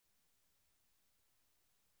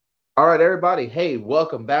All right, everybody. Hey,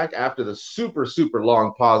 welcome back after the super, super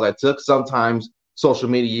long pause I took. Sometimes social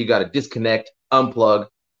media, you got to disconnect, unplug,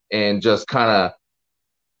 and just kind of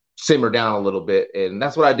simmer down a little bit. And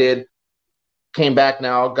that's what I did. Came back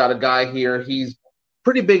now, got a guy here. He's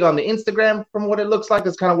pretty big on the Instagram from what it looks like.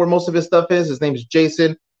 It's kind of where most of his stuff is. His name is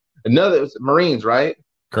Jason. Another Marines, right?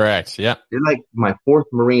 Correct. Yeah. You're like my fourth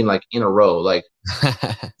Marine, like in a row.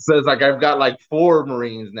 So it's like I've got like four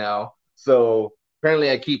Marines now. So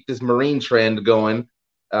apparently I keep this Marine trend going.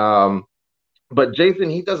 Um, but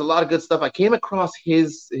Jason, he does a lot of good stuff. I came across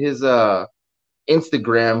his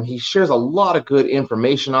Instagram. He shares a lot of good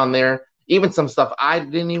information on there, even some stuff I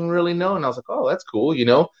didn't even really know. And I was like, oh, that's cool.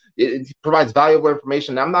 It provides valuable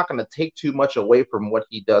information. I'm not going to take too much away from what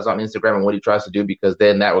he does on Instagram and what he tries to do, because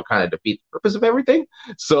then that would kind of defeat the purpose of everything.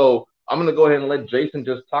 So I'm going to go ahead and let Jason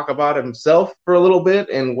just talk about himself for a little bit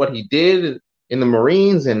and what he did in the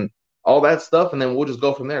Marines and all that stuff. And then we'll just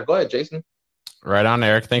go from there. Go ahead, Jason. Right on,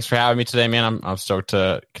 Eric. Thanks for having me today, man. I'm stoked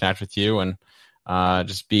to connect with you and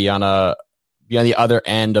just be on the other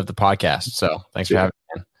end of the podcast. So thanks for having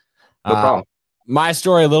me, man. No problem. My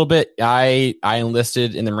story a little bit. I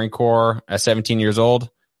enlisted in the Marine Corps at 17 years old.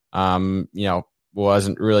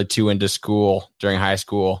 Wasn't really too into school during high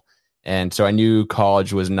school, and so I knew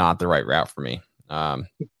college was not the right route for me.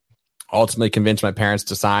 Ultimately convinced my parents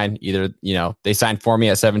to sign. Either, they signed for me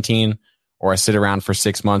at 17, or I sit around for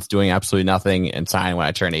 6 months doing absolutely nothing and sign when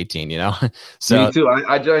I turn 18, So Me too.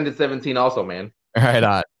 I joined at 17 also, man. right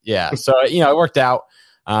on. Yeah. So, it worked out.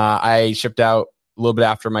 I shipped out a little bit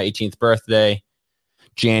after my 18th birthday,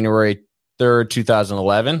 January 3rd,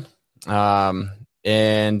 2011.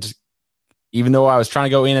 And even though I was trying to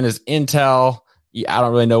go in as intel, I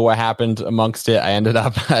don't really know what happened amongst it. I ended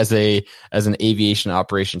up as an aviation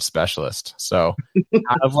operations specialist. So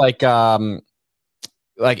kind of like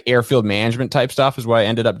airfield management type stuff is what I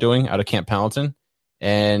ended up doing out of Camp Pendleton.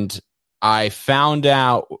 And I found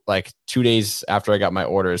out like 2 days after I got my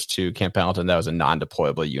orders to Camp Pendleton that was a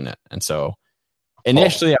non-deployable unit. And so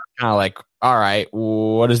initially I was kind of like, all right,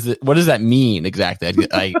 what does that mean exactly?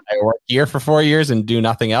 I work here for 4 years and do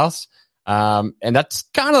nothing else. And that's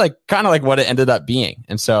kind of like what it ended up being.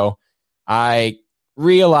 And so I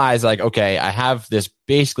realized, like, okay, I have this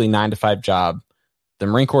basically 9-to-5 job. The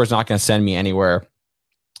Marine Corps is not going to send me anywhere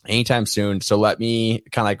anytime soon. So let me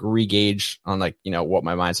kind of like re-gauge on what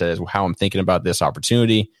my mindset is, how I'm thinking about this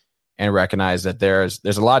opportunity, and recognize that there's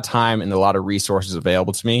a lot of time and a lot of resources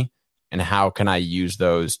available to me, and how can I use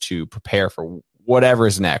those to prepare for whatever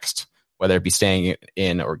is next, whether it be staying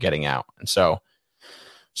in or getting out. And so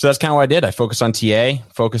that's kind of what I did. I focused on TA,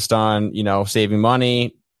 focused on, saving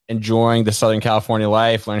money, enjoying the Southern California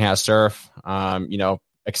life, learning how to surf,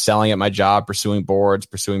 excelling at my job, pursuing boards,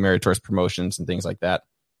 pursuing meritorious promotions and things like that.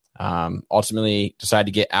 Ultimately decided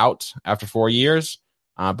to get out after 4 years.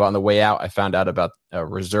 But on the way out, I found out about a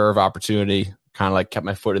reserve opportunity, kind of like kept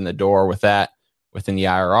my foot in the door with that within the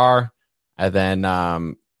IRR. And then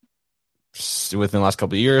within the last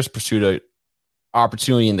couple of years, pursued an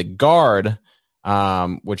opportunity in the Guard,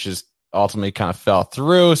 which is ultimately kind of fell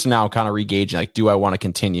through. So now I'm kind of re-gauging, like, do I want to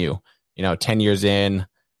continue? 10 years in,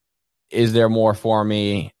 is there more for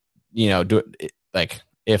me?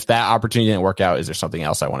 If that opportunity didn't work out, is there something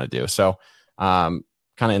else I want to do? So kind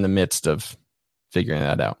of in the midst of figuring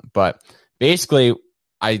that out. But basically,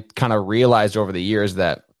 I kind of realized over the years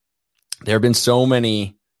that there have been so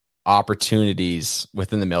many opportunities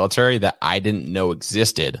within the military that I didn't know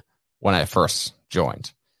existed when I first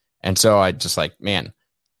joined. And so I just like, man,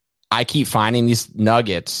 I keep finding these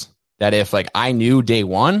nuggets that if I knew day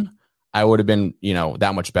one, I would have been,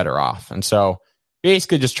 that much better off. And so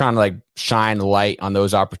basically just trying to shine light on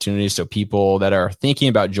those opportunities so people that are thinking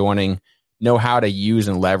about joining know how to use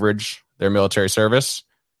and leverage their military service,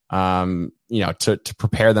 to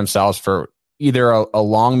prepare themselves for either a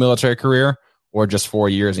long military career or just 4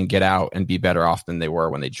 years and get out and be better off than they were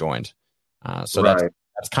when they joined. So right.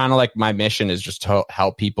 That's kind of like my mission, is just to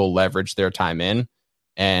help people leverage their time in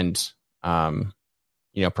and,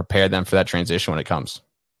 prepare them for that transition when it comes.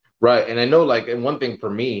 Right. And I know, and one thing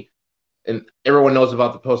for me, and everyone knows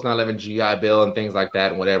about the post 9/11 GI Bill and things like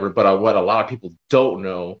that and whatever, but what a lot of people don't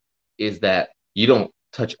know is that you don't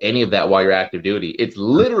touch any of that while you're active duty. It's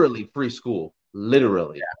literally free school.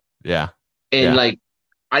 Literally. Yeah. And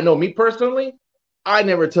I know me personally, I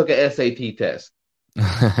never took a SAT test.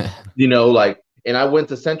 And I went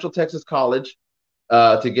to Central Texas College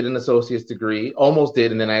to get an associate's degree. Almost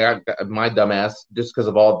did, and then I got my dumbass, just because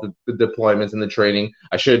of all the deployments and the training.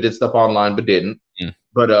 I should have did stuff online, but didn't.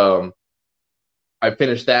 But I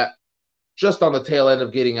finished that just on the tail end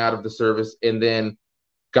of getting out of the service, and then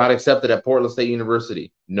got accepted at Portland State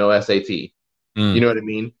University, no SAT. Mm. You know what I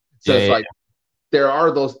mean? So it's like there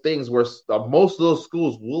are those things where most of those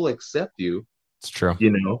schools will accept you. It's true.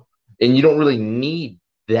 You know, and you don't really need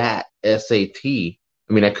that SAT. I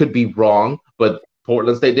mean, I could be wrong, but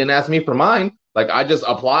Portland State didn't ask me for mine. Like, I just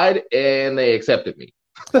applied and they accepted me.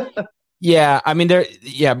 Yeah, I mean,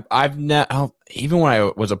 even when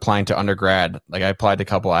I was applying to undergrad, like I applied to a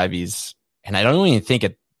couple Ivies, and I don't even think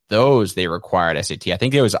at those they required SAT. I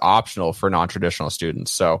think it was optional for non-traditional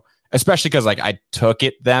students. So, especially because like I took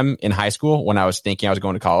them in high school when I was thinking I was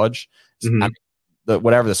going to college. Mm-hmm.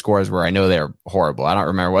 Whatever the scores were, I know they were horrible. I don't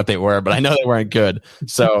remember what they were, but I know they weren't good.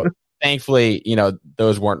 So thankfully,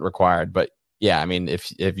 those weren't required. But yeah, I mean,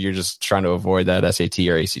 if you're just trying to avoid that SAT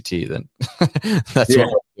or ACT, then that's what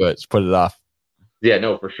we'll do. Just put it off. Yeah,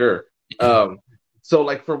 no, for sure. So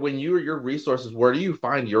like for when your resources, where do you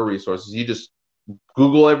find your resources? You just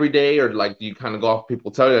Google every day, or like do you kind of go off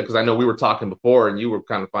people tell you? Because I know we were talking before and you were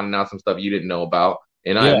kind of finding out some stuff you didn't know about.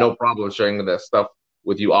 And I have no problem sharing that stuff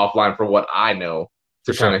with you offline for what I know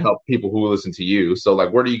to kind of help people who listen to you. So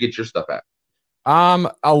like, where do you get your stuff at?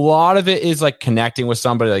 A lot of it is like connecting with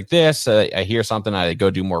somebody like this. I hear something, I go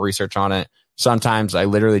do more research on it. Sometimes I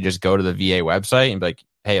literally just go to the VA website and be like,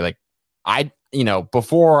 hey, like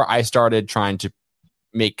before I started trying to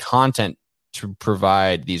make content to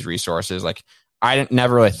provide these resources, like I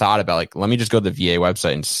never really thought about like, let me just go to the VA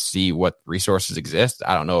website and see what resources exist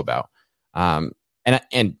I don't know about. And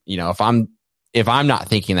if I'm not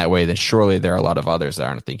thinking that way, then surely there are a lot of others that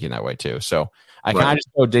aren't thinking that way too. So I kind of just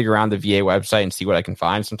go dig around the VA website and see what I can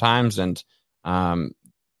find sometimes. And,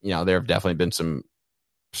 there have definitely been some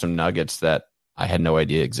nuggets that I had no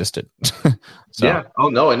idea existed. So. Yeah. Oh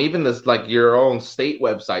no. And even this, like your own state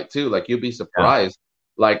website too, like you'll be surprised.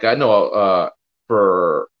 Yeah. Like I know,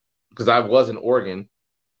 because I was in Oregon,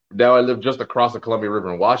 now I live just across the Columbia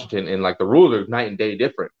River in Washington, and like the rules are night and day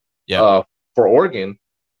different. Yeah. For Oregon,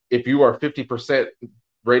 if you are 50%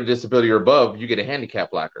 rated disability or above, you get a handicap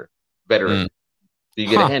placard, veteran. So you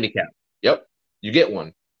get a handicap. Yep. You get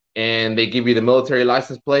one. And they give you the military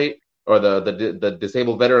license plate or the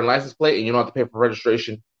disabled veteran license plate, and you don't have to pay for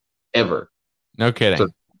registration ever. No kidding. So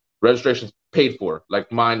registration's paid for.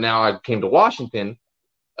 Like mine now, I came to Washington.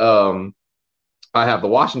 I have the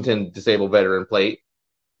Washington disabled veteran plate.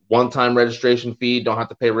 One-time registration fee. Don't have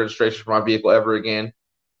to pay registration for my vehicle ever again.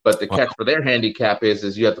 But the catch for their handicap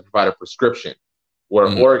is you have to provide a prescription. Where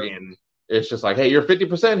Oregon, it's just like, hey, you're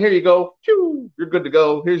 50%. Here you go. Phew, you're good to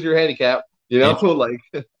go. Here's your handicap. Like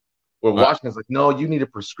where Washington's like, no, you need a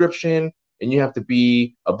prescription and you have to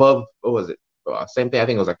be above. What was it? Same thing. I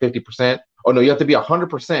think it was like 50%. Oh no, you have to be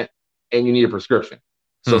 100% and you need a prescription.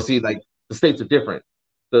 So see, like the states are different.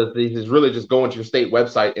 He's really just going to your state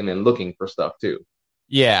website and then looking for stuff too.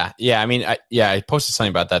 Yeah. I mean, I posted something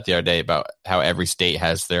about that the other day about how every state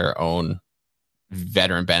has their own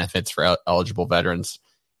veteran benefits for eligible veterans.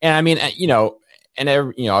 And I mean,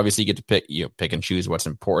 obviously you get to pick and choose what's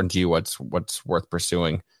important to you, what's worth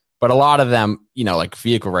pursuing. But a lot of them, like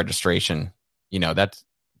vehicle registration, that's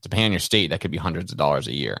depending on your state, that could be hundreds of dollars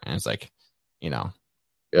a year. And it's like,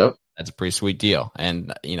 yep, that's a pretty sweet deal.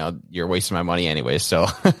 And, you're wasting my money anyway. So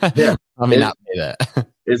yeah, I mean, not pay that.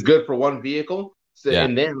 It's good for one vehicle. So,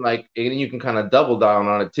 and then you can kind of double down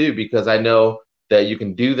on it too, because I know that you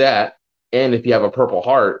can do that. And if you have a Purple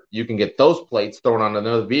Heart, you can get those plates thrown on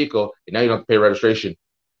another vehicle, and now you don't have to pay registration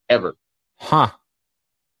ever. Huh.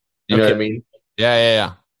 You know what I mean?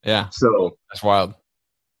 Yeah. So that's wild.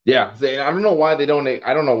 Yeah. I don't know why they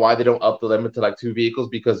don't up the limit to like 2 vehicles,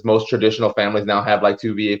 because most traditional families now have like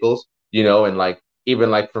 2 vehicles, and like,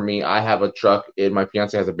 even like for me, I have a truck and my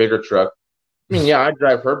fiance has a bigger truck. I mean, yeah, I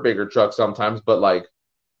drive her bigger truck sometimes, but like,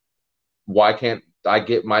 why can't I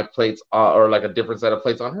get my plates or like a different set of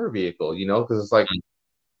plates on her vehicle? Because it's like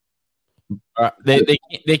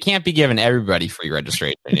they can't be giving everybody free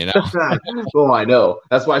registration. Well, I know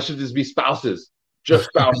that's why it should just be spouses, just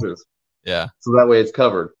spouses. Yeah, so that way it's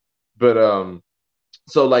covered. But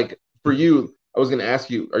so like for you, I was gonna ask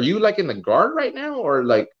you, are you like in the Guard right now, or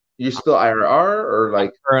like you still IRR, or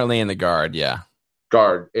like currently in the Guard? Yeah.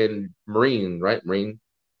 Guard and Marine, right? Marine.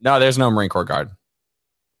 No, there's no Marine Corps Guard.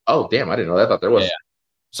 Oh, damn. I didn't know that. I thought there was. Yeah.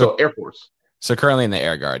 So Air Force. So currently in the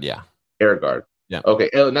Air Guard. Yeah. Air Guard. Yeah. Okay.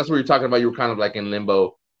 And that's what you're talking about. You were kind of like in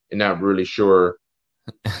limbo and not really sure.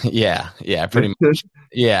 Yeah. Pretty much.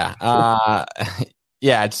 Yeah.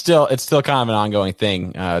 Yeah. It's still kind of an ongoing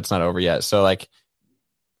thing. It's not over yet. So like,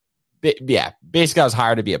 yeah, basically I was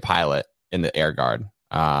hired to be a pilot in the Air Guard.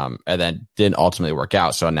 And then didn't ultimately work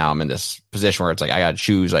out. So now I'm in this position where it's like, I got to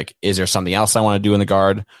choose, like, is there something else I want to do in the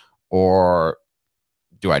Guard, or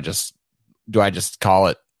do I just do I just call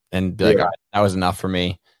it and be like, Yeah. all right, that was enough for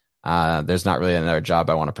me. There's not really another job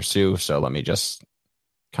I want to pursue, so let me just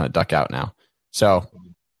kind of duck out now. So,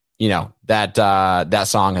 that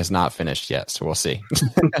song has not finished yet, so we'll see.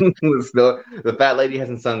 Still, the fat lady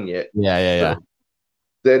hasn't sung yet. Yeah.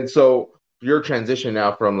 So your transition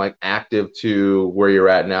now from like active to where you're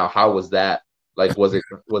at now, how was that? Like, was it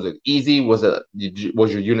easy? Was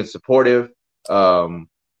your unit supportive? Where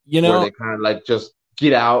they kind of like just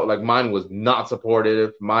get out? Like mine was not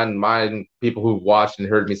supportive. Mine people who watched and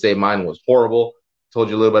heard me say mine was horrible. Told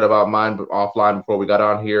you a little bit about mine offline before we got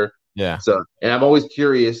on here. Yeah. So, and I'm always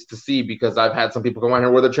curious to see, because I've had some people come on here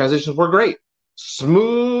where the transitions were great,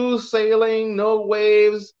 smooth sailing, no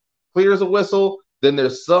waves, clear as a whistle. Then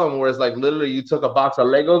there's some where it's like literally you took a box of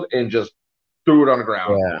Legos and just threw it on the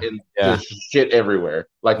ground, and there's shit everywhere,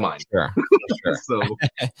 like mine. Sure. So,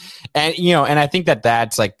 and and I think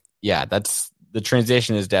that's like, that's the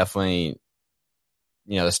transition is definitely,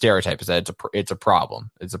 the stereotype is that it's a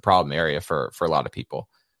problem. It's a problem area for a lot of people.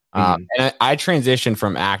 And I transitioned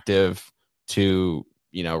from active to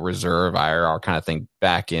reserve IRR kind of thing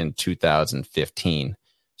back in 2015.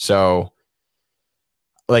 So,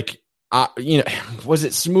 like, was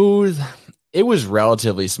it smooth? It was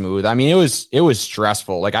relatively smooth. I mean, it was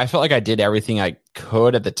stressful. Like, I felt like I did everything I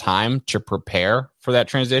could at the time to prepare for that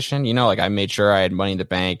transition. Like I made sure I had money in the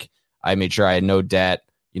bank. I made sure I had no debt.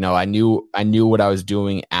 I knew what I was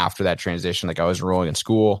doing after that transition. Like I was enrolling in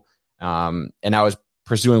school, and I was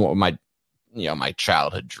pursuing what my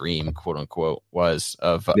childhood dream, quote unquote, was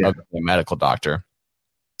of being a medical doctor.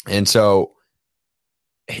 And so,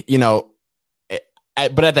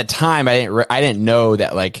 but at the time I didn't know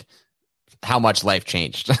that, like, how much life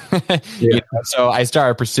changed. So I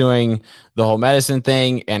started pursuing the whole medicine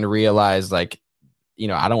thing and realized, like,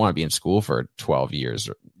 I don't want to be in school for 12 years.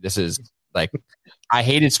 This is like, I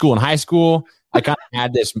hated school in high school. I kind of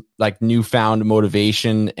had this like newfound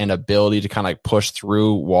motivation and ability to kind of like push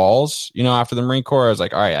through walls, after the Marine Corps. I was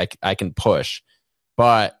like, all right, I can push,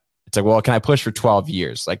 but it's like, well, can I push for 12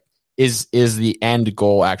 years? Like, is the end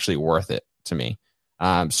goal actually worth it to me?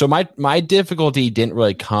 So my difficulty didn't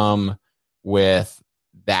really come with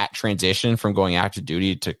that transition from going active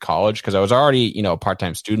duty to college, because I was already, a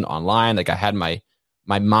part-time student online. Like I had my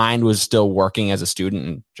mind was still working as a student,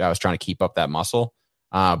 and I was trying to keep up that muscle.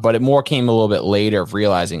 But it more came a little bit later of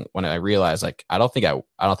realizing, when I realized, like, I don't think I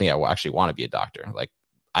actually want to be a doctor. Like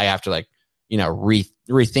I have to, like,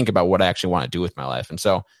 rethink about what I actually want to do with my life. And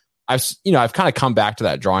so I've kind of come back to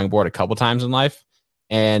that drawing board a couple times in life,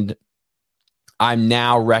 and I'm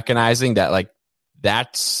now recognizing that, like,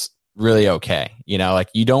 that's really okay. Like,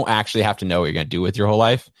 you don't actually have to know what you're going to do with your whole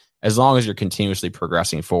life, as long as you're continuously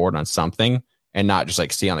progressing forward on something and not just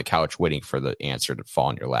like sit on the couch waiting for the answer to fall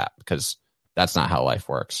in your lap, because that's not how life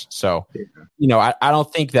works. So, I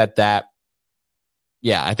don't think that,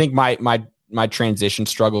 I think my transition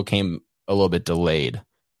struggle came a little bit delayed.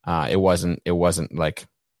 It wasn't like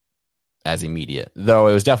as immediate, though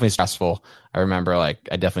it was definitely stressful. I remember, like,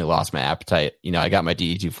 I definitely lost my appetite. I got my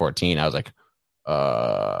DD-214. I was like,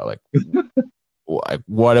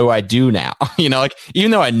 what do I do now? Like,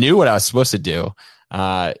 even though I knew what I was supposed to do,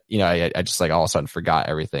 I just, like, all of a sudden forgot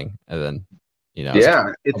everything. And then,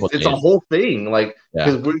 it's a whole thing. Like,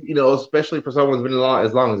 because we, especially for someone who's been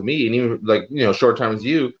as long as me, and even like, short time as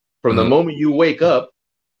you, from the moment you wake up,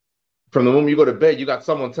 from the moment you go to bed, you got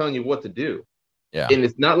someone telling you what to do. Yeah. And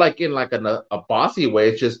it's not like in like a bossy way.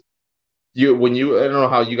 It's just I don't know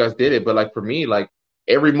how you guys did it, but like for me, like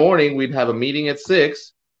every morning we'd have a meeting at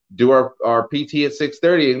 6, do our PT at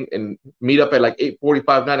 6:30, and meet up at like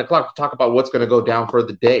 8:45, 9 o'clock to talk about what's going to go down for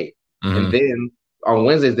the day. And then on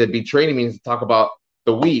Wednesdays, there'd be training meetings to talk about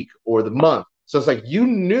the week or the month. So it's like, you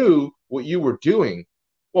knew what you were doing.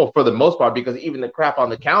 Well, for the most part, because even the crap on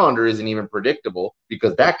the calendar isn't even predictable,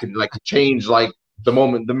 because that can like change like the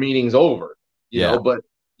moment the meeting's over, you know, but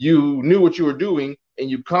you knew what you were doing, and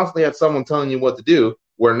you constantly had someone telling you what to do,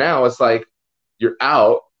 where now it's like, you're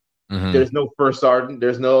out. There's no first sergeant.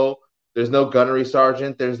 There's no gunnery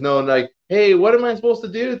sergeant. There's no like, hey, what am I supposed to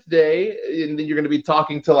do today? And then you're going to be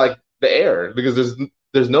talking to like the air, because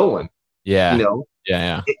there's no one. Yeah.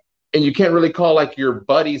 And you can't really call like your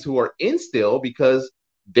buddies who are in still, because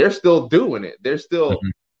they're still doing it. They're still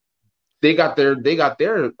they got their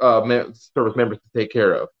service members to take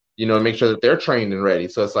care of, and make sure that they're trained and ready.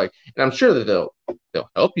 So it's like, and I'm sure that they'll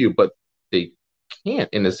help you, but they can't,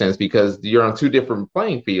 in a sense, because you're on two different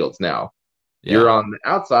playing fields now. You're on the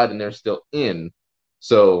outside and they're still in.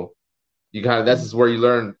 So you this is where you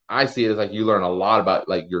learn. I see it as like, you learn a lot about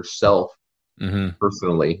like yourself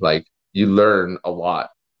personally. Like, you learn a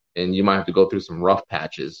lot, and you might have to go through some rough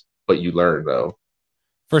patches but you learn though.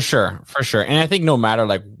 For sure. And I think no matter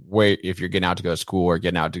like where, if you're getting out to go to school or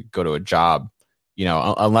getting out to go to a job,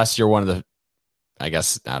 unless you're one of the, I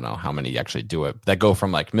guess, I don't know how many actually do it, that go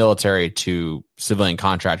from like military to civilian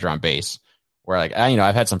contractor on base, where like,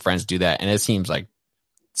 I've had some friends do that and it seems like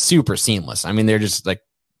super seamless. I mean, they're just like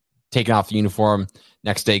taking off the uniform,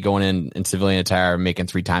 next day going in civilian attire, making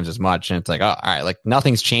 3 times as much. And it's like, oh, all right, like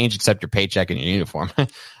nothing's changed except your paycheck and your uniform.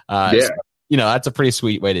 Yeah. So, that's a pretty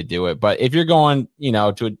sweet way to do it. But if you're going,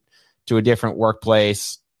 to a different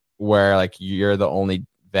workplace where like you're the only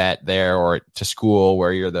vet there, or to school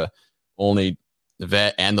where you're the only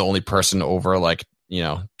vet and the only person over like,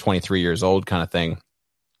 23 years old kind of thing.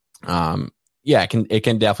 Yeah, it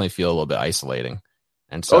can definitely feel a little bit isolating.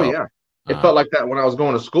 And so, yeah, it felt like that when I was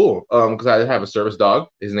going to school. Because I have a service dog.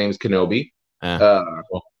 His name's Kenobi.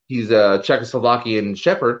 Cool. He's a Czechoslovakian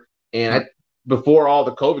Shepherd, and before all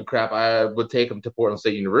the COVID crap, I would take him to Portland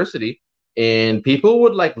State University, and people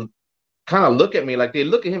would like kind of look at me like they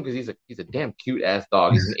look at him because he's a damn cute ass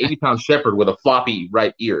dog. He's an 80-pound Shepherd with a floppy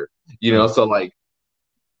right ear, So like,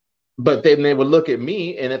 but then they would look at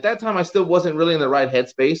me, and at that time I still wasn't really in the right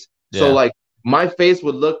headspace. Yeah. So like my face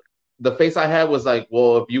would look. The face I had was like,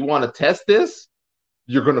 well, if you want to test this,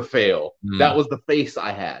 you're gonna fail. That was the face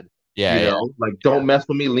I had. Yeah, like don't mess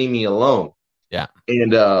with me, leave me alone. Yeah,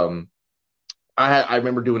 and I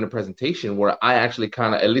remember doing a presentation where I actually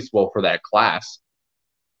kind of, at least, for that class,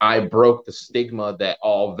 I broke the stigma that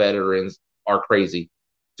all veterans are crazy,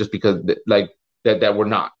 just because that we're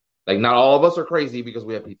not. Like, not all of us are crazy because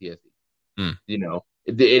we have PTSD. And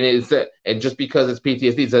just because it's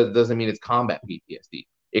PTSD doesn't mean it's combat PTSD.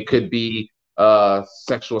 It could be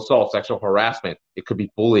sexual assault, sexual harassment. It could be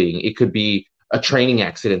bullying. It could be a training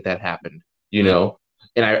accident that happened. And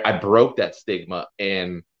I broke that stigma,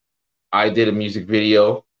 and I did a music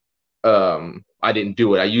video. I didn't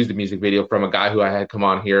do it. I used a music video from a guy who I had come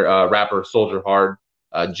on here, rapper Soldier Hard,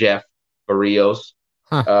 Jeff Barrios.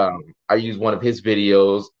 I used one of his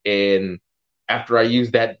videos, and after I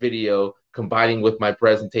used that video, combining with my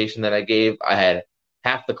presentation that I gave, I had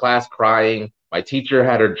half the class crying. My teacher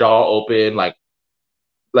had her jaw open, like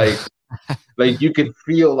you could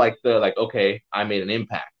feel like okay, I made an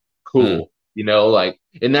impact. Cool,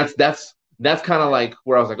 and that's kind of like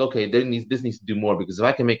where I was like, okay, this needs to do more, because if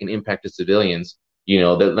I can make an impact to civilians,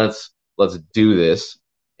 let's do this.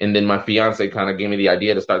 And then my fiance kind of gave me the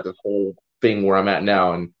idea to start this whole thing where I'm at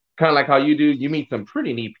now, and kind of like how you do, you meet some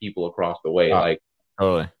pretty neat people across the way,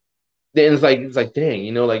 totally. Then it's like, dang,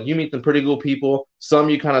 you meet some pretty cool people. Some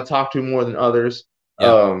you kind of talk to more than others,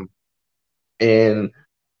 and you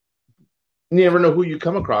never know who you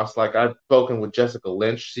come across. Like, I've spoken with Jessica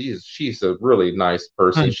Lynch. She's a really nice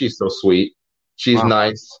person. She's so sweet. She's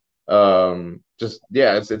nice.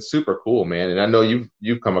 It's super cool, man. And I know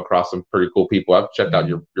you've come across some pretty cool people. I've checked out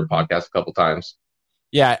your podcast a couple times.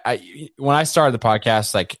 Yeah, when I started the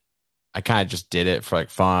podcast, like, I kind of just did it for like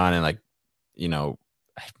fun and like,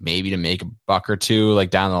 maybe to make a buck or two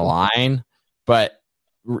like down the line. But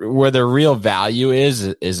where the real value is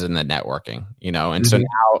in the networking, and so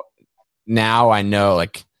now I know,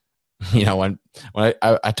 like, when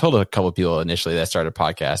I told a couple of people initially that started a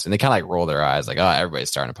podcast, and they kind of like roll their eyes like, oh, everybody's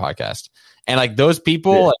starting a podcast. And like those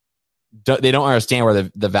people, they don't understand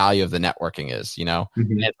where the value of the networking is, And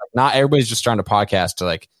it's like, not everybody's just starting a podcast to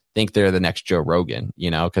like think they're the next Joe Rogan,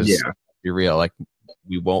 because to be real, like,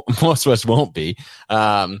 we won't, most of us won't be.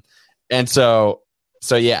 And so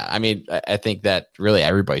yeah, I mean, I think that really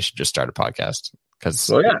everybody should just start a podcast, because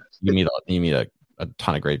you meet a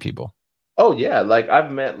ton of great people. Oh yeah, like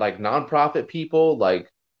I've met like nonprofit people,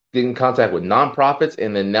 like get in contact with nonprofits,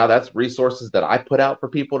 and then now that's resources that I put out for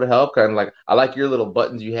people to help. Kind of like, I like your little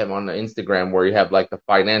buttons you have on the Instagram where you have like the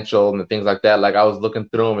financial and the things like that. Like, I was looking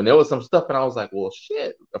through them, and there was some stuff, and I was like, well,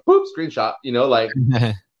 shit, a poop screenshot, like.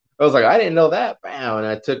 I was like, I didn't know that. Bam. And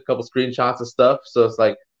I took a couple screenshots of stuff. So it's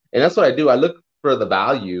like, and that's what I do. I look for the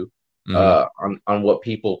value on what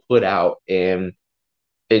people put out, and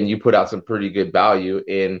you put out some pretty good value.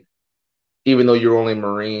 And even though you're only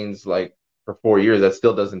Marines like for 4 years, that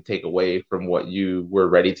still doesn't take away from what you were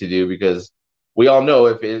ready to do, because we all know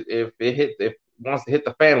if it wants to hit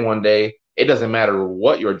the fan one day, it doesn't matter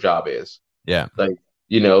what your job is. Yeah. Like,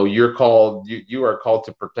 you're called, you are called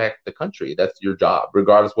to protect the country. That's your job,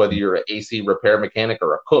 regardless whether you're an AC repair mechanic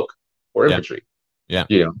or a cook or infantry. Yeah.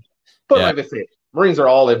 But like I said, Marines are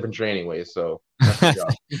all infantry anyway, so that's your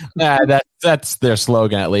job. That's their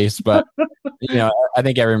slogan, at least. But I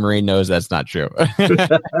think every Marine knows that's not true. But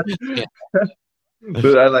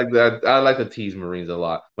I like that. I like to tease Marines a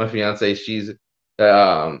lot. My fiance, she's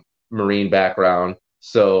Marine background,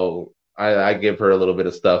 so I give her a little bit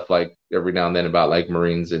of stuff like every now and then about like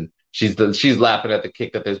Marines, and she's laughing at the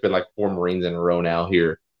kick that there's been like 4 Marines in a row now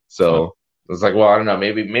here. Fun. So it's like, well, I don't know,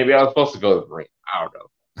 maybe I was supposed to go to the Marine. I don't know,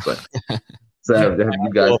 but so have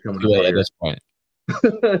you guys coming up At here? this point.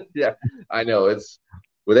 Yeah, I know it's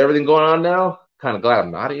with everything going on now. Kind of glad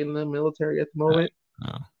I'm not in the military at the moment.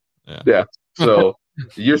 Oh, yeah. Yeah, so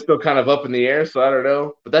you're still kind of up in the air, so I don't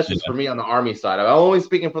know. But that's just Yeah. for me on the Army side. I'm only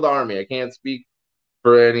speaking for the Army. I can't speak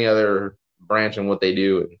for any other branch and what they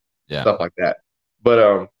do and Yeah. stuff like that.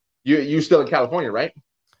 But you still in California, right?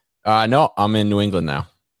 No, I'm in New England now.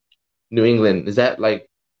 New England, is that like?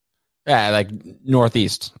 Yeah, like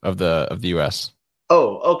northeast of the US.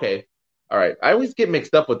 Oh, okay, all right. I always get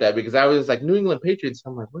mixed up with that because I was like New England Patriots.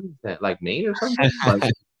 I'm like, what is that? Like Maine or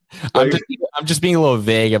something? I'm just being a little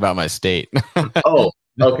vague about my state. Oh,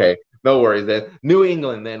 okay. No worries then. New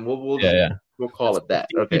England then. Yeah. We'll call it that.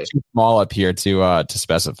 Okay. Too small up here to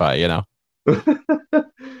specify, you know.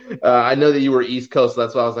 I know that you were East Coast, so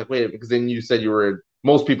that's why I was like, wait, because then you said you were.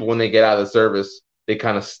 Most people when they get out of the service, they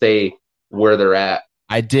kind of stay where they're at.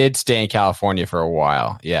 I did stay in California for a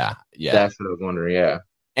while. Yeah. That's what I was wondering. Yeah.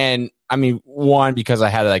 And I mean, one, because I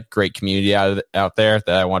had like great community out there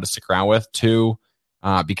that I wanted to stick around with. Two,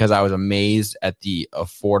 because I was amazed at the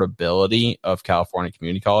affordability of California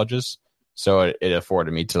community colleges. So it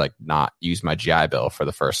afforded me to like not use my GI Bill for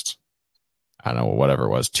the first, I don't know, whatever it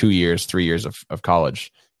was, 2 years, 3 years of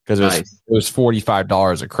college, because it was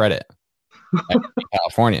 $45 a credit in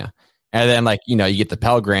California. And then like, you get the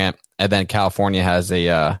Pell Grant, and then California has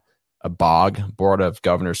a BOG, Board of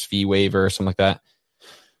Governors fee waiver or something like that.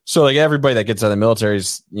 So like everybody that gets out of the military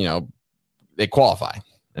is, they qualify.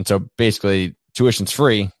 And so basically tuition's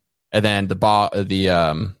free, and then the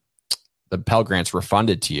Pell Grant's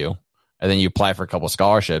refunded to you. And then you apply for a couple of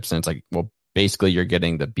scholarships, and it's like, well, basically you're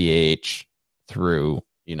getting the BAH through,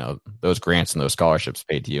 those grants and those scholarships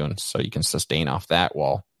paid to you. And so you can sustain off that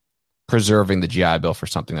while preserving the GI Bill for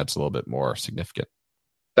something that's a little bit more significant.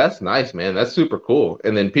 That's nice, man. That's super cool.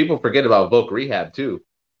 And then people forget about Voc Rehab too,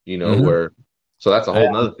 so that's a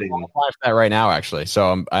whole nother thing. I'm applying for that right now, actually.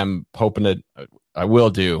 So I'm hoping I will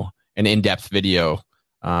do an in-depth video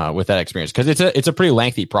with that experience, because it's a pretty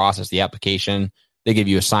lengthy process. The application, they give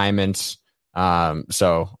you assignments.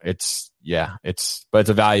 So it's a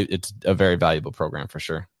very valuable program for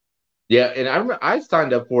sure. Yeah, and I remember I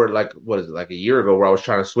signed up for it like a year ago, where I was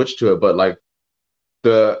trying to switch to it, but like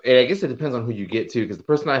and I guess it depends on who you get to, because the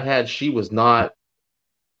person I had, she was not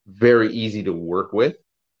very easy to work with.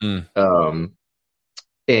 And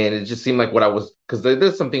it just seemed like because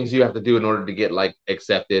there's some things you have to do in order to get like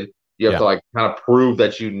accepted. You have to like kind of prove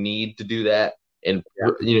that you need to do that, and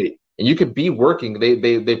and you could be working.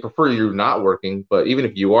 They prefer you not working, but even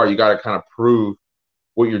if you are, you got to kind of prove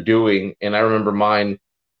what you're doing. And I remember mine.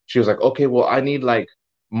 She was like, "Okay, well, I need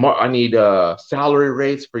salary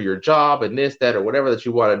rates for your job and this, that, or whatever that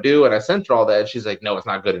you want to do." And I sent her all that, and she's like, "No, it's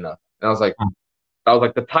not good enough." And I was like,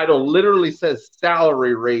 the title literally says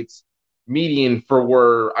salary rates median for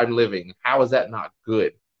where I'm living. How is that not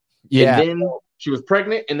good? Yeah. And then she was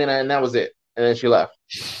pregnant, and that was it. And then she left.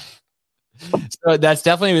 So that's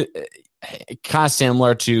definitely kind of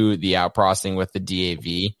similar to the outprocessing with the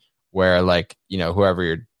DAV, where like, whoever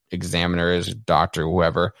your examiner is, doctor,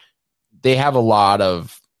 whoever, they have a lot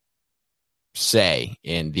of say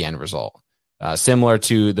in the end result. Similar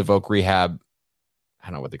to the Voc Rehab, I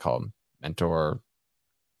don't know what they call them, mentor,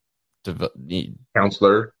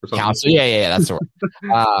 counselor or something. Counselor, yeah, that's the word.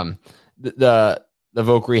 The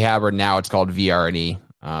Voc Rehab, or now it's called VRE,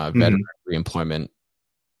 Veteran Reemployment,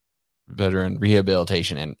 Veteran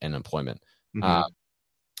Rehabilitation and Employment.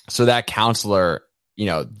 So that counselor,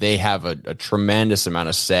 they have a tremendous amount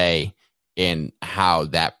of say in how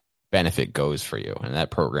that benefit goes for you and that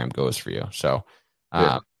program goes for you. So,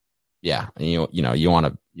 you want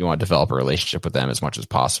to develop a relationship with them as much as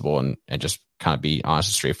possible, and just kind of be honest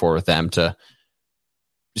and straightforward with them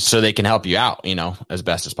so they can help you out, as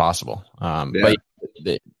best as possible. But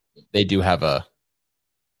they do have a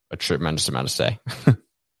tremendous amount of say.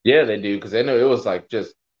 Yeah, they do, because I know it was like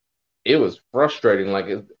it was frustrating. Like,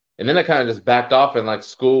 and then I kind of just backed off, and like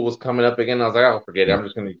school was coming up again. I was like, "Oh, forget it. I'm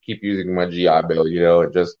just going to keep using my GI Bill,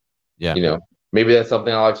 and just, maybe that's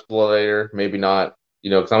something I'll explore later. Maybe not,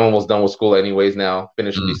 because I'm almost done with school anyways now,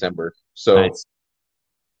 finish in December. So, nice.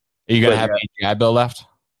 Are you going to have any GI Bill left?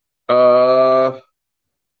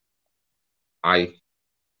 I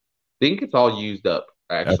think it's all used up,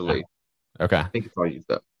 actually. Okay. I think it's all used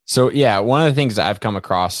up. So, yeah, one of the things that I've come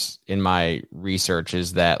across in my research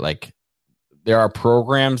is that, like, there are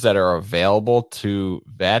programs that are available to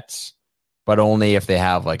vets but only if they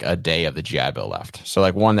have like a day of the GI Bill left. So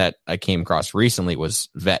like one that I came across recently was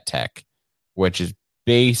Vet Tech, which is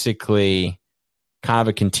basically kind of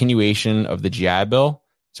a continuation of the GI Bill.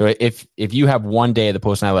 So if you have one day of the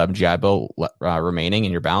post 9/11 GI Bill remaining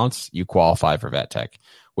in your balance, you qualify for Vet Tech,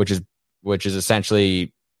 which is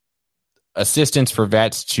essentially assistance for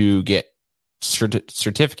vets to get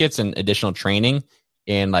certificates and additional training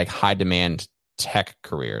in like high demand tech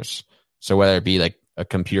careers. So whether it be like a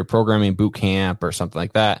computer programming boot camp or something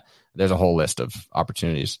like that, there's a whole list of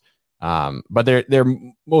opportunities. But they're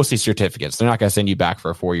mostly certificates. They're not going to send you back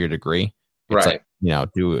for a 4-year degree. It's Right.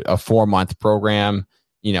 like, do a 4-month program.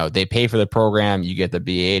 They pay for the program. You get the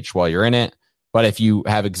BH while you're in it. But if you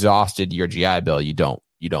have exhausted your GI Bill, you don't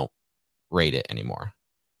rate it anymore.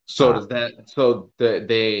 So does that so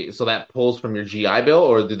that pulls from your GI Bill,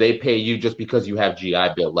 or do they pay you just because you have GI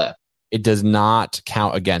Bill left? It does not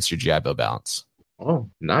count against your GI Bill balance. Oh,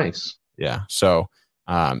 nice. Yeah. So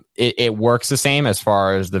it works the same as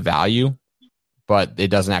far as the value, but it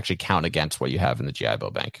doesn't actually count against what you have in the GI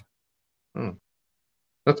Bill bank.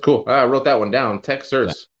 That's cool. I wrote that one down. Tech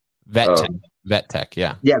certs. Yeah. Vet Tech.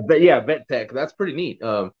 Yeah. Yeah. Vet Tech. That's pretty neat.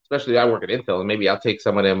 Especially I work at Intel, and maybe I'll take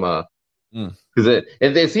some of them. Because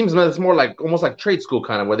it seems it's more like almost like trade school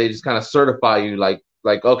kind of, where they just kind of certify you like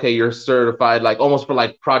okay, you're certified like almost for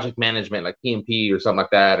like project management, like PMP or something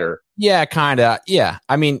like that, or yeah, kind of. Yeah.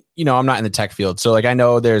 I mean, I'm not in the tech field, so like I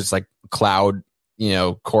know there's like cloud,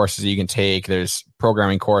 courses you can take. There's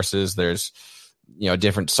programming courses. There's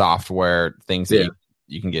different software things that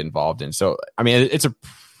you can get involved in. So I mean, it's a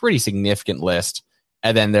pretty significant list,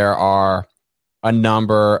 and then there are a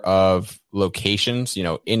number of locations,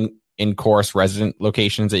 in course resident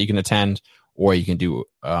locations that you can attend, or you can do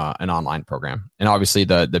an online program. And obviously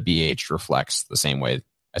the BH reflects the same way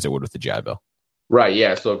as it would with the GI Bill. Right.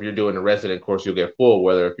 Yeah. So if you're doing a resident course, you'll get full.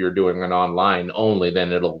 Whether if you're doing an online only,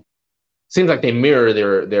 then seems like they mirror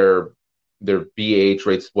their BH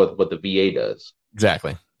rates what the VA does.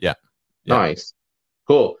 Exactly. Yeah. Nice.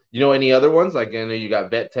 Cool. Any other ones? Like I know you got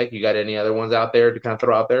Vet Tech. You got any other ones out there to kind of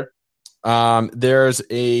throw out there? There's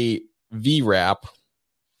a VRAP,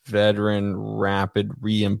 Veteran Rapid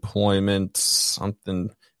Reemployment, something,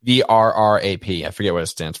 VRRAP. I forget what it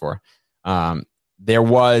stands for. There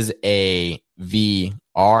was a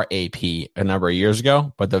VRAP a number of years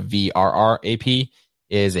ago, but the VRRAP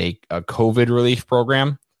is a COVID relief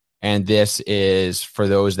program. And this is for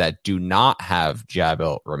those that do not have GI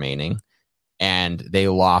Bill remaining and they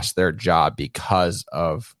lost their job because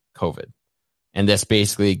of COVID. And this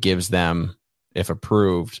basically gives them, if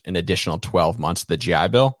approved, an additional 12 months of the GI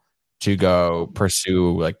Bill to go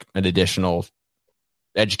pursue like an additional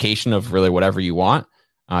education of really whatever you want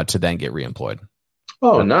to then get reemployed.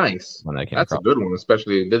 Oh, nice. That's a good one,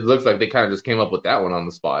 especially it looks like they kind of just came up with that one on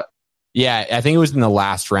the spot. Yeah, I think it was in the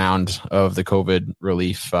last round of the COVID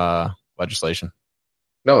relief legislation.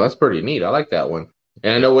 No, that's pretty neat. I like that one.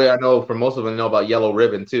 And I know for most of them know about Yellow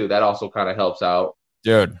Ribbon too. That also kind of helps out.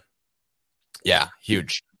 Dude. Yeah,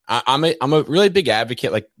 huge. I'm a really big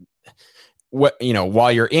advocate. Like,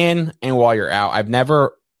 while you're in and while you're out, I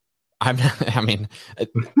mean,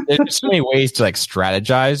 there's so many ways to like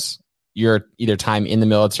strategize your either time in the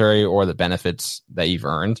military or the benefits that you've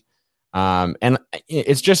earned. And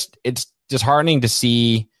it's disheartening to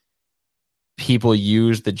see people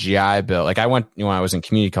use the GI Bill. Like I went when I was in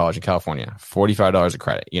community college in California, $45 a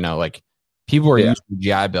credit. Like people were using the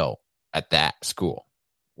GI Bill at that school.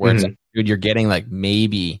 Where it's like, dude, you're getting like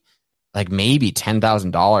maybe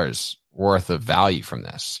 $10,000 worth of value from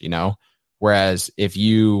this, Whereas if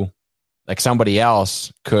you like somebody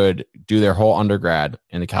else could do their whole undergrad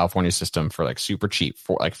in the California system for like super cheap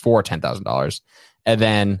for $10,000, and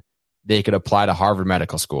then they could apply to Harvard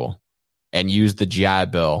Medical School and use the GI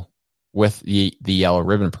Bill with the Yellow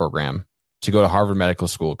Ribbon program to go to Harvard Medical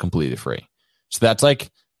School completely free. So that's like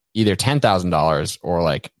either $10,000 or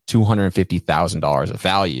like $250,000 of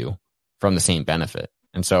value from the same benefit.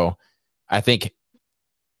 And so I think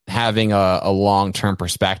having a long-term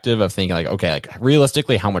perspective of thinking like, okay, like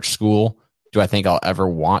realistically, how much school do I think I'll ever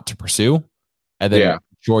want to pursue? And then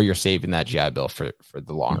sure you're saving that GI Bill for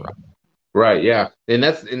the long run. Right. Yeah. And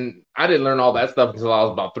I didn't learn all that stuff until I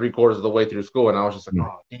was about 3/4 of the way through school. And I was just like,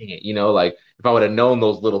 oh, dang it. Like if I would have known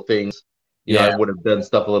those little things, I would have done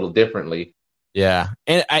stuff a little differently. Yeah.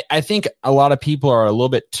 And I think a lot of people are a little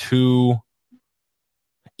bit too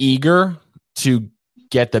eager to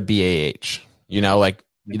get the BAH, like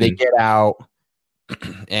they get out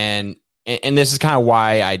and this is kind of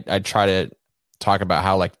why I try to talk about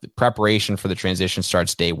how like the preparation for the transition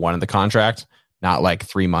starts day one of the contract, not like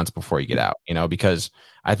 3 months before you get out, because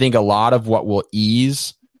I think a lot of what will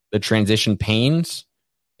ease the transition pains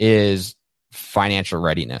is financial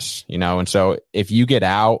readiness, and so if you get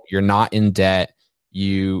out, you're not in debt,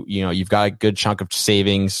 you've got a good chunk of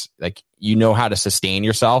savings, like how to sustain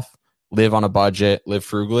yourself, live on a budget, live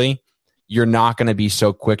frugally. You're not going to be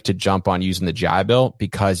so quick to jump on using the GI Bill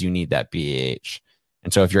because you need that BAH.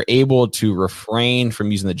 And so if you're able to refrain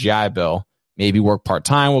from using the GI Bill, maybe work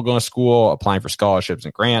part-time while going to school, applying for scholarships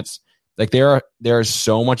and grants, like there is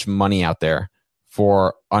so much money out there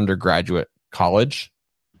for undergraduate college.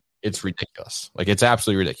 It's ridiculous. Like it's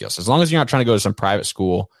absolutely ridiculous. As long as you're not trying to go to some private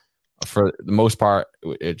school, for the most part,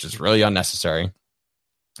 it's just really unnecessary.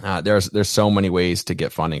 There's so many ways to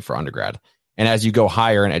get funding for undergrad. And as you go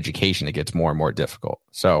higher in education, it gets more and more difficult.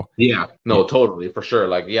 So totally, for sure.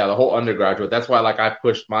 Like, the whole undergraduate. That's why, like, I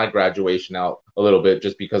pushed my graduation out a little bit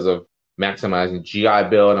just because of maximizing GI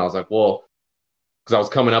Bill. And I was like, well, because I was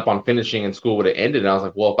coming up on finishing and school would have ended. And I was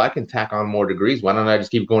like, well, if I can tack on more degrees, why don't I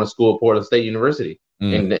just keep going to school at Portland State University?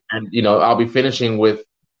 And I'll be finishing with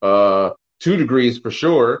 2 degrees for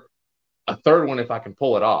sure. A third one if I can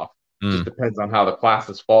pull it off. Just depends on how the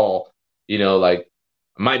classes fall. Like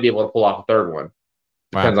I might be able to pull off a third one.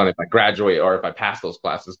 Depends on if I graduate or if I pass those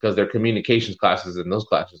classes, because they're communications classes and those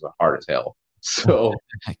classes are hard as hell. So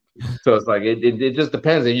it's like it just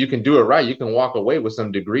depends. And you can do it right. You can walk away with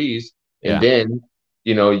some degrees and then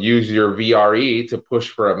use your VRE to push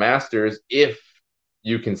for a master's if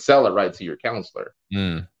you can sell it right to your counselor.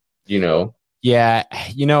 It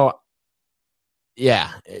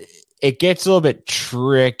gets a little bit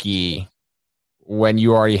tricky when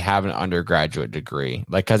you already have an undergraduate degree,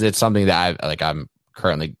 like, because it's something that I'm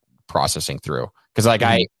currently processing through, because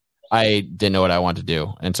I didn't know what I wanted to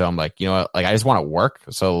do, and so I'm like, I just want to work,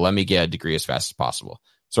 so let me get a degree as fast as possible.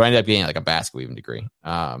 So I ended up getting like a basket weaving degree,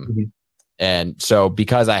 and so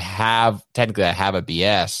because I have a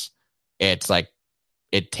BS, it's like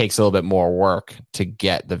it takes a little bit more work to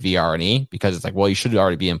get the VR&E, because it's like, well, you should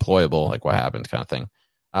already be employable, like what happened kind of thing.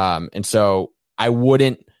 And so I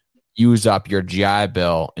wouldn't use up your GI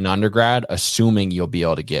Bill in undergrad assuming you'll be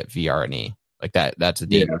able to get VR&E like that. That's a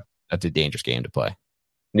dangerous game to play.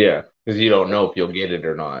 Yeah, because you don't know if you'll get it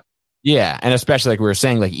or not. Yeah, and especially like we were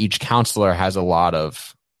saying, like each counselor has a lot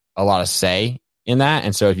of say in that,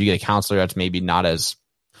 and so if you get a counselor that's maybe not as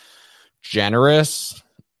generous,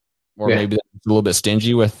 or maybe a little bit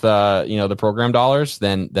stingy with the program dollars,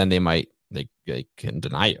 then they can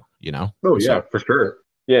deny you. Oh yeah, for sure.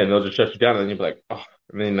 Yeah, and they'll just shut you down, and then you'll be like, oh,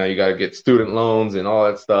 and then now you got to get student loans and all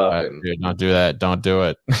that stuff. Dude, don't do that. Don't do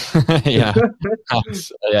it. Yeah,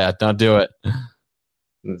 don't do it.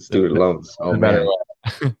 Student loans. Oh man.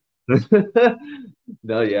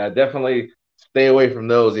 No, definitely stay away from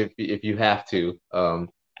those if you have to.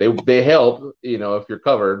 They help, if you're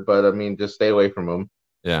covered, but I mean, just stay away from them.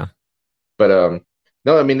 Yeah. But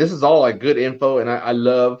no, I mean, this is all like good info, and I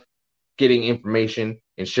love getting information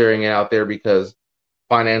and sharing it out there, because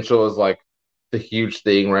financial is like the huge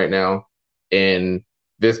thing right now, and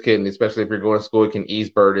this can, especially if you're going to school, it can ease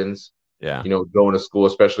burdens. Yeah, going to school,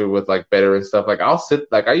 especially with like veteran stuff. Like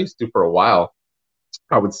I used to for a while.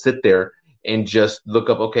 I would sit there and just look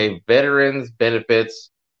up, okay, veterans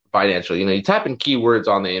benefits financial. You type in keywords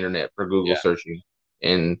on the internet for Google searching,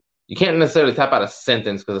 and you can't necessarily type out a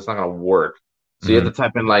sentence because it's not going to work. So you have to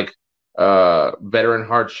type in like veteran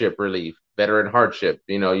hardship relief, veteran hardship.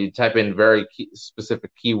 You type in very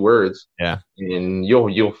specific keywords, and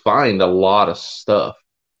you'll find a lot of stuff.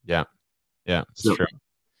 Yeah, it's true.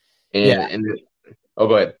 And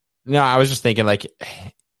go ahead. No, I was just thinking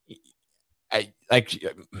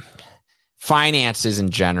finances in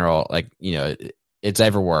general, it's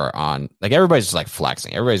everywhere on, like, everybody's just like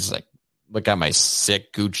flexing. Everybody's just like, look at my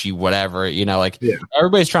sick Gucci, whatever,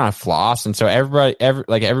 everybody's trying to floss. And so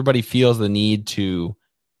everybody feels the need to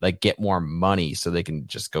like get more money so they can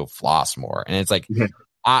just go floss more. And it's like,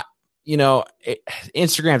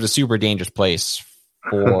 Instagram's a super dangerous place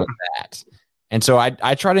for that. And so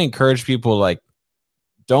I try to encourage people, like,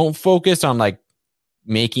 don't focus on like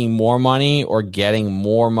making more money or getting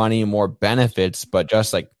more money, more benefits, but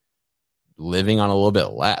just like living on a little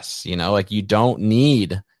bit less, like you don't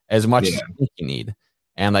need as much as you need.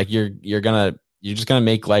 And like, you're just going to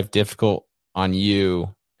make life difficult on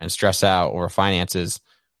you and stress out over finances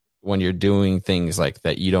when you're doing things like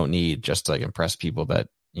that you don't need just to like impress people that,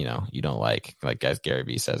 you don't like as Gary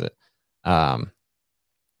Vee says it.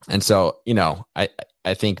 And so, I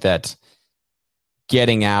think that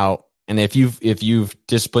getting out, and if you've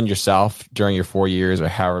disciplined yourself during your 4 years or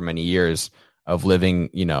however many years of living,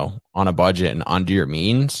 on a budget and under your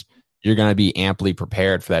means, you're going to be amply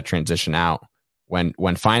prepared for that transition out when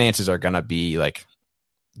finances are going to be like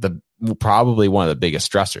probably one of the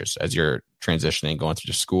biggest stressors as you're transitioning, going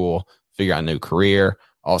through school, figure out a new career,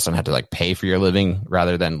 all of a sudden have to like pay for your living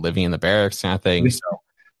rather than living in the barracks kind of thing. So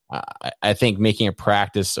I think making a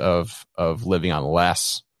practice of living on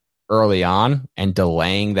less early on and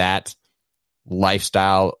delaying that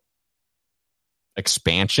lifestyle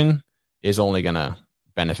expansion is only going to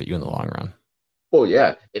benefit you in the long run. Oh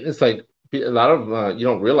yeah, it's like a lot of you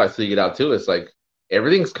don't realize till you get out too. It's like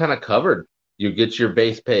everything's kind of covered. You get your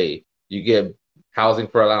base pay, you get housing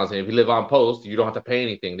for allowance, and if you live on post, you don't have to pay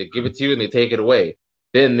anything. They give it to you and they take it away.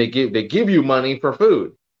 Then they give you money for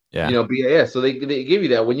food. Yeah, BAS. So they give you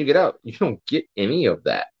that when you get out. You don't get any of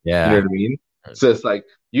that. Yeah, you know what I mean. So it's like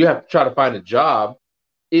you have to try to find a job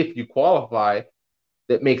if you qualify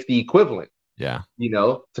that makes the equivalent. Yeah,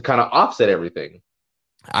 to kind of offset everything.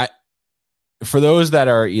 For those that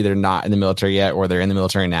are either not in the military yet or they're in the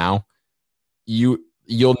military now, you'll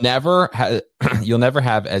never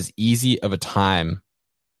have as easy of a time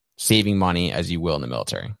saving money as you will in the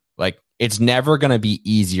military. Like it's never going to be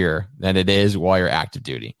easier than it is while you're active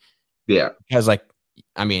duty. Yeah, because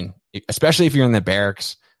especially if you're in the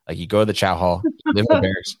barracks, like you go to the chow hall, live in the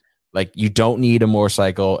barracks, like you don't need a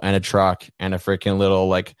motorcycle and a truck and a freaking little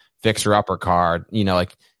like fixer upper car.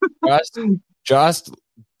 Just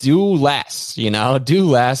do less, do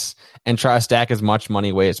less and try to stack as much money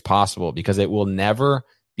away as possible because it will never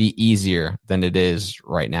be easier than it is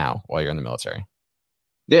right now while you're in the military.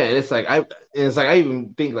 Yeah, and it's like I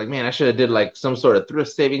even think like, man, I should have did like some sort of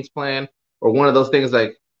thrift savings plan or one of those things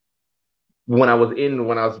like when I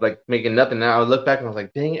was like making nothing. Now I look back and I was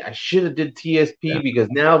like, dang it, I should have did TSP because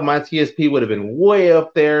now my TSP would have been way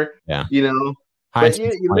up there. Yeah, But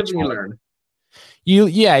you live and you learn. You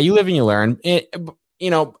live and you learn. It's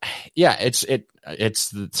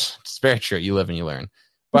very true. You live and you learn.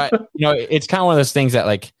 But it's kind of one of those things that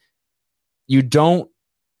like you don't,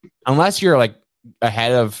 unless you're like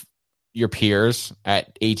ahead of your peers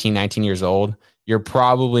at 18, 19 years old, you're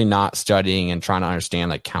probably not studying and trying to understand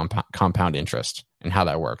like compound interest and how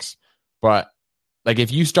that works. But like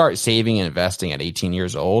if you start saving and investing at 18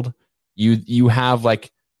 years old, you have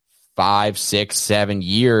like 5, 6, 7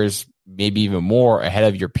 years, maybe even more ahead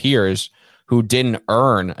of your peers who didn't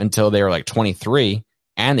earn until they were like 23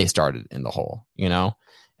 and they started in the hole,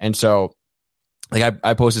 And so like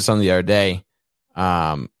I posted something the other day,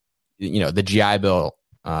 the GI Bill,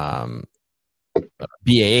 BAH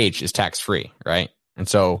is tax free, right? And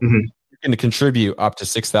so you're going to contribute up to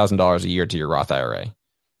 $6,000 a year to your Roth IRA.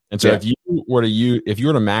 And so if you were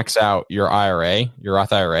to max out your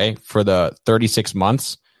Roth IRA for the 36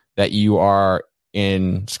 months that you are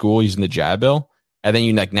in school using the GI Bill, and then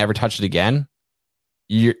you like never touch it again,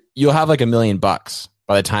 you'll have like $1 million by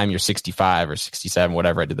the time you're 65 or 67,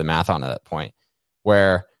 whatever I did the math on at that point.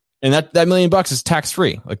 And that $1 million is tax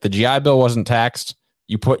free. Like the GI Bill wasn't taxed.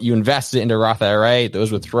 You invested it into Roth IRA.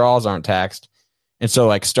 Those withdrawals aren't taxed. And so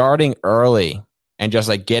like starting early and just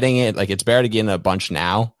like getting it, like it's better to get in a bunch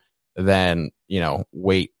now than,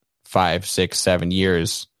 wait 5, 6, 7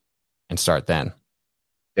 years and start then.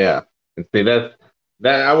 Yeah. And see that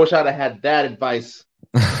I wish I'd have had that advice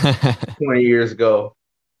 20 years ago.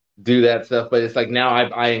 Do that stuff. But it's like now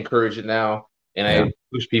I encourage it now and I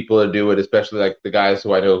push people to do it, especially like the guys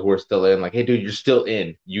who I know who are still in, like, hey dude, you're still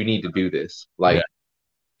in. You need to do this. Like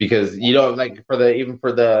because like for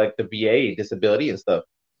the VA disability and stuff,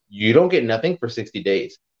 you don't get nothing for 60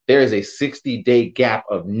 days. There is a 60-day gap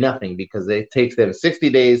of nothing because it takes them 60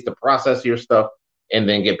 days to process your stuff and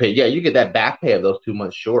then get paid. Yeah, you get that back pay of those 2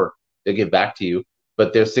 months, sure. They'll get back to you,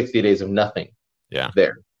 but there's 60 days of nothing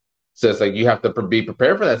there. So it's like you have to be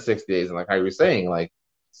prepared for that 60 days. And like how you were saying, like,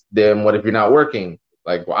 then what if you're not working?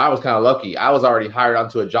 Like, well, I was kind of lucky. I was already hired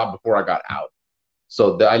onto a job before I got out.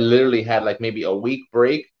 So I literally had like maybe a week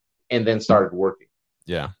break and then started working.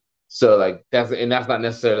 Yeah. So like that's not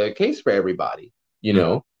necessarily the case for everybody,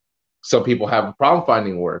 Some people have a problem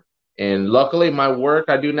finding work. And luckily my work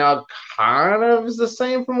I do now kind of is the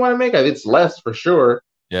same from what I make. It's less for sure,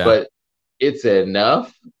 but it's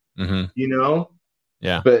enough,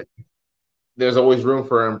 Yeah. But there's always room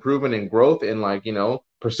for improvement and growth and like,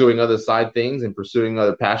 pursuing other side things and pursuing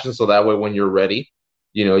other passions. So that way, when you're ready,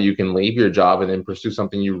 you can leave your job and then pursue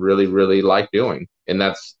something you really, really like doing. And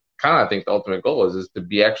that's kind of, I think the ultimate goal is to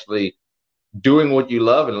be actually doing what you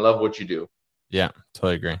love and love what you do. Yeah,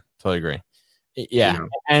 totally agree. Yeah.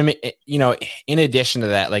 And in addition to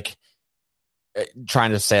that, like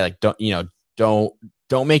trying to say like, don't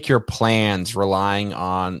make your plans relying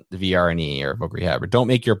on the VRNE or Voc Rehab, or don't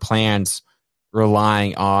make your plans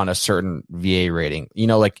relying on a certain VA rating.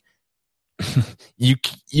 Like you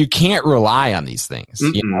can't rely on these things.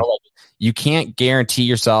 you can't guarantee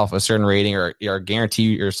yourself a certain rating or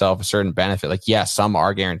guarantee yourself a certain benefit. Like, yes, some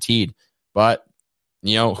are guaranteed, but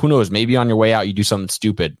who knows? Maybe on your way out, you do something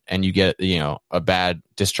stupid and you get, a bad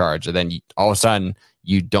discharge, and then all of a sudden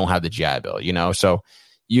you don't have the GI Bill, So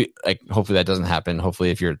hopefully that doesn't happen.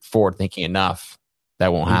 Hopefully, if you're forward thinking enough,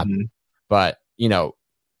 that won't happen. But,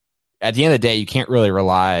 at the end of the day, you can't really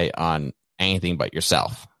rely on anything but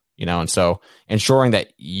yourself. And so ensuring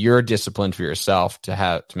that you're disciplined for yourself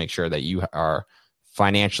to make sure that you are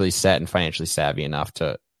financially set and financially savvy enough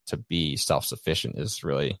to be self-sufficient is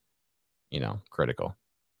really, critical.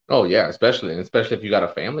 Oh yeah, especially if you got a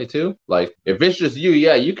family too. Like if it's just you,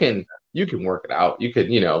 yeah, you can work it out. You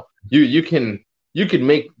could, you can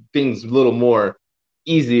make things a little more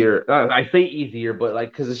easier. I say easier, but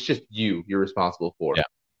like because it's just you're responsible for. Yeah.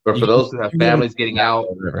 But for those who have families getting out,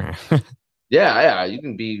 yeah, you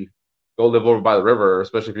can go live over by the river,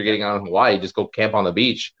 especially if you're getting out in Hawaii, just go camp on the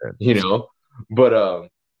beach, But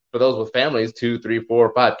for those with families, 2, 3,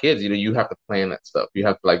 4, 5 kids, you have to plan that stuff. You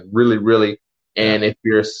have to like really, really. And if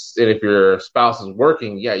your spouse is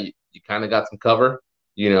working, yeah, you kind of got some cover,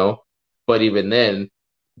 But even then,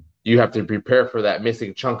 you have to prepare for that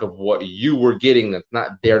missing chunk of what you were getting that's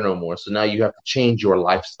not there no more. So now you have to change your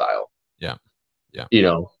lifestyle. Yeah.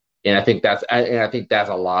 And I think that's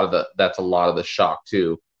a lot of the shock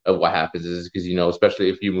too of what happens is because especially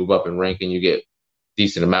if you move up in rank and you get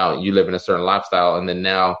decent amount, you live in a certain lifestyle, and then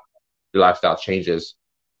now your lifestyle changes,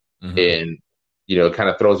 and it kind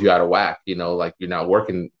of throws you out of whack. Like you're not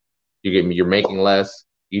working, you're making less.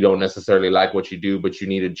 You don't necessarily like what you do, but you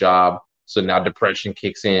need a job. So now depression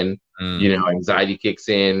kicks in, anxiety kicks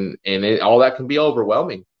in, and all that can be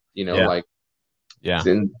overwhelming. And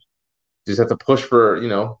just have to push for,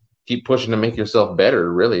 keep pushing to make yourself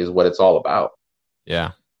better. Really, is what it's all about.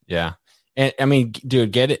 Yeah. And I mean,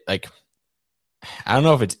 dude, get it? Like, I don't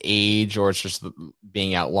know if it's age or it's just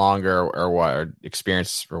being out longer or what, or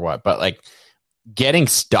experience or what, but like getting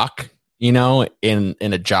stuck, in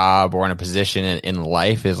a job or in a position in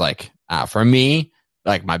life is like, for me,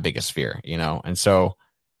 like my biggest fear, And so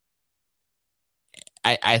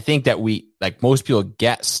I think that most people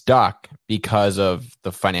get stuck because of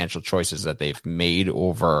the financial choices that they've made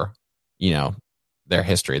over, their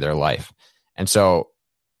history, their life. And so,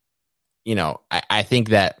 I think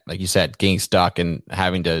that, like you said, getting stuck and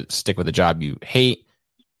having to stick with a job you hate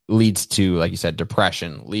leads to, like you said,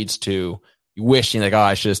 depression, leads to wishing like, oh,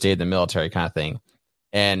 I should have stayed in the military kind of thing.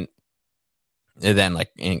 And then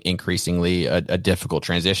like increasingly a difficult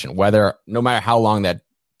transition, no matter how long that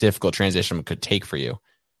difficult transition could take for you.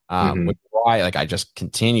 Which is why I just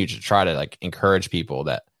continue to try to encourage people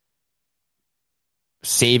that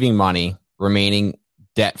saving money, remaining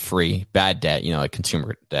debt-free, bad debt, like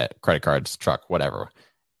consumer debt, credit cards, truck, whatever,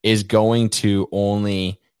 is going to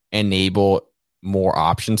only enable more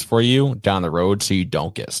options for you down the road so you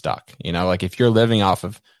don't get stuck. Like if you're living off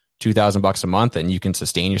of $2,000 a month and you can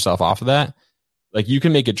sustain yourself off of that, like you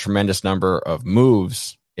can make a tremendous number of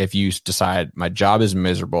moves if you decide my job is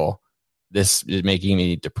miserable, this is making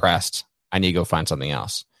me depressed, I need to go find something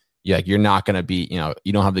else. You're not going to be,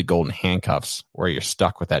 you don't have the golden handcuffs where you're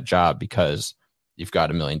stuck with that job because you've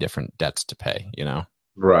got a million different debts to pay,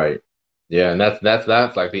 Right. Yeah. And that's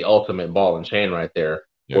like the ultimate ball and chain right there,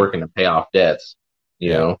 working to pay off debts,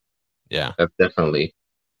 Yeah. That's definitely,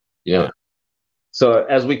 So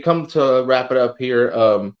as we come to wrap it up here,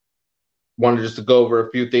 wanted just to go over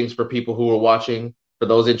a few things for people who are watching. For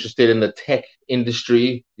those interested in the tech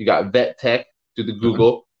industry, you got Vet Tech through the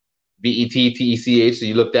Google, VETTECH, so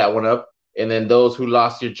you look that one up. And then those who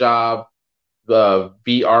lost your job, the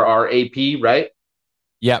VRRAP, right?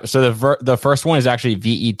 Yeah. So the first one is actually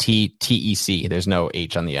VETTEC. There's no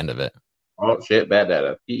H on the end of it. Oh shit, bad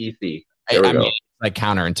data. TEC. There we go. Mean, like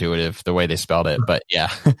counterintuitive the way they spelled it, but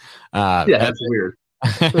yeah. Yeah, that's weird.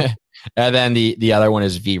 And then the other one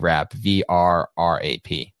is VRAP,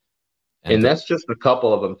 VRRAP. And that's just a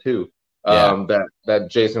couple of them too. That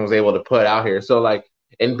Jason was able to put out here. So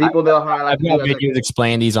and people know how I've got videos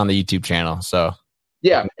explain these on the YouTube channel. So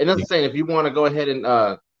yeah, and that's the saying. If you want to go ahead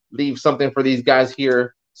and leave something for these guys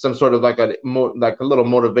here, some sort of like a little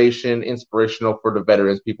motivation, inspirational for the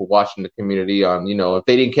veterans, people watching the community on, if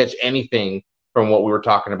they didn't catch anything from what we were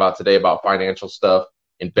talking about today about financial stuff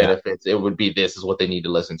and benefits, it would be this is what they need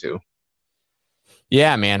to listen to.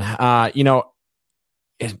 Yeah, man.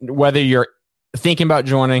 Whether you're thinking about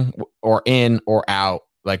joining or in or out,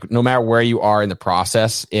 no matter where you are in the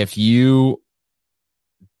process, if you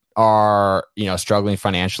are, struggling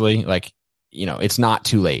financially, it's not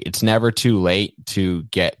too late. It's never too late to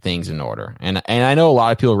get things in order. And I know a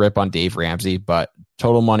lot of people rip on Dave Ramsey, but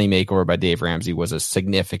Total Money Makeover by Dave Ramsey was a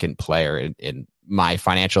significant player in my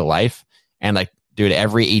financial life. And like, dude,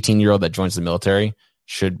 every 18-year-old that joins the military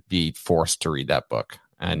should be forced to read that book.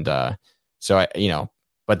 And so I,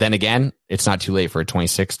 but then again, it's not too late for a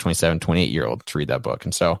 26, 27, 28-year-old to read that book.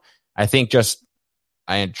 And so I think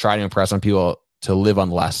I try to impress on people to live on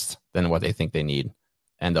less than what they think they need.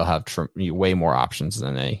 And they'll have way more options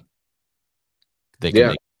than they can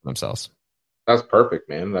make themselves. That's perfect,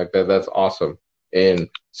 man. Like that's awesome. And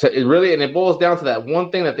so it boils down to that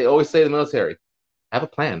one thing that they always say in the military: have a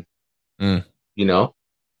plan. Have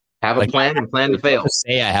a plan and plan to fail.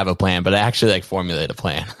 Say I have a plan, but I actually formulate a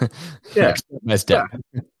plan. Yeah. My step.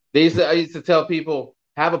 Yeah. I used to tell people,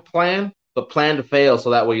 have a plan, but plan to fail, so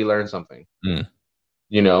that way you learn something.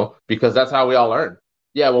 Because that's how we all learn.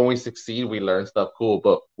 Yeah, when we succeed, we learn stuff cool,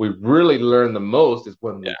 but we really learn the most is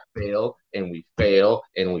when we fail and we fail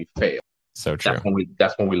and we fail. So true.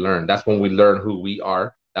 That's when we learn. That's when we learn who we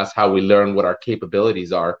are. That's how we learn what our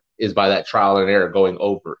capabilities are, is by that trial and error, going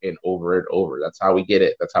over and over and over. That's how we get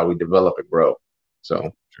it. That's how we develop and grow.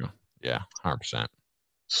 So true. Yeah, 100%.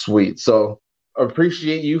 Sweet. So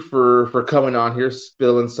appreciate you for coming on here,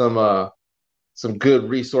 spilling some good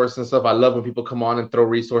resources and stuff. I love when people come on and throw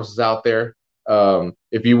resources out there.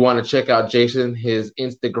 If you want to check out Jason, his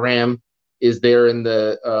Instagram is there in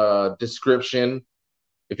the description.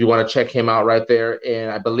 If you want to check him out right there. And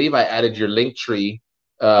I believe I added your Linktree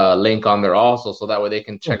link on there also, so that way they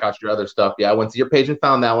can check out your other stuff. Yeah, I went to your page and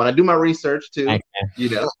found that one. I do my research too. I do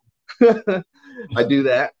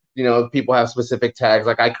that. People have specific tags.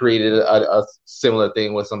 Like I created a similar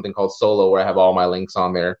thing with something called Solo, where I have all my links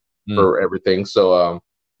on there for everything. So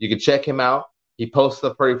you can check him out. He posts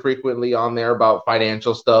stuff pretty frequently on there about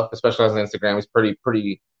financial stuff, especially on Instagram. He's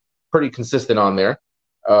pretty consistent on there.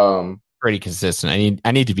 Pretty consistent.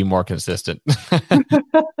 I need to be more consistent.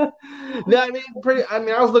 No, I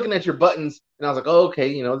was looking at your buttons and I was like, oh,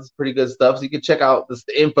 okay, this is pretty good stuff. So you can check out the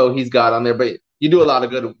info he's got on there. But you do a lot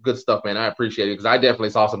of good stuff, man. I appreciate it, because I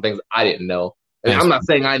definitely saw some things I didn't know. And I'm not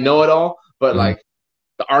saying I know it all, but like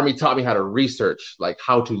the Army taught me how to research, like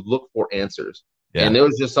how to look for answers. Yeah. And there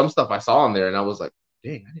was just some stuff I saw on there, and I was like,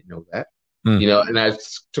 dang, I didn't know that. And I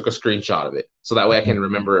took a screenshot of it so that way I can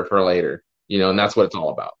remember it for later. And that's what it's all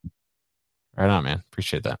about. Right on, man.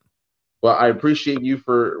 Appreciate that. Well, I appreciate you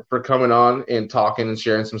for coming on and talking and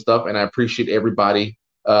sharing some stuff, and I appreciate everybody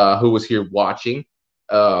who was here watching.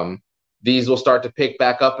 These will start to pick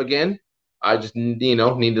back up again. I just, needed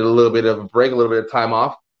a little bit of a break, a little bit of time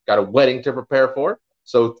off. Got a wedding to prepare for,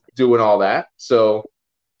 so doing all that. So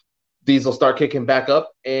these will start kicking back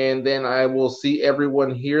up, and then I will see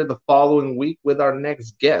everyone here the following week with our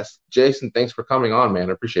next guest. Jason, thanks for coming on, man.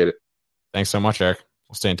 I appreciate it. Thanks so much, Eric.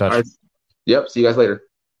 We'll stay in touch. All right. Yep. See you guys later.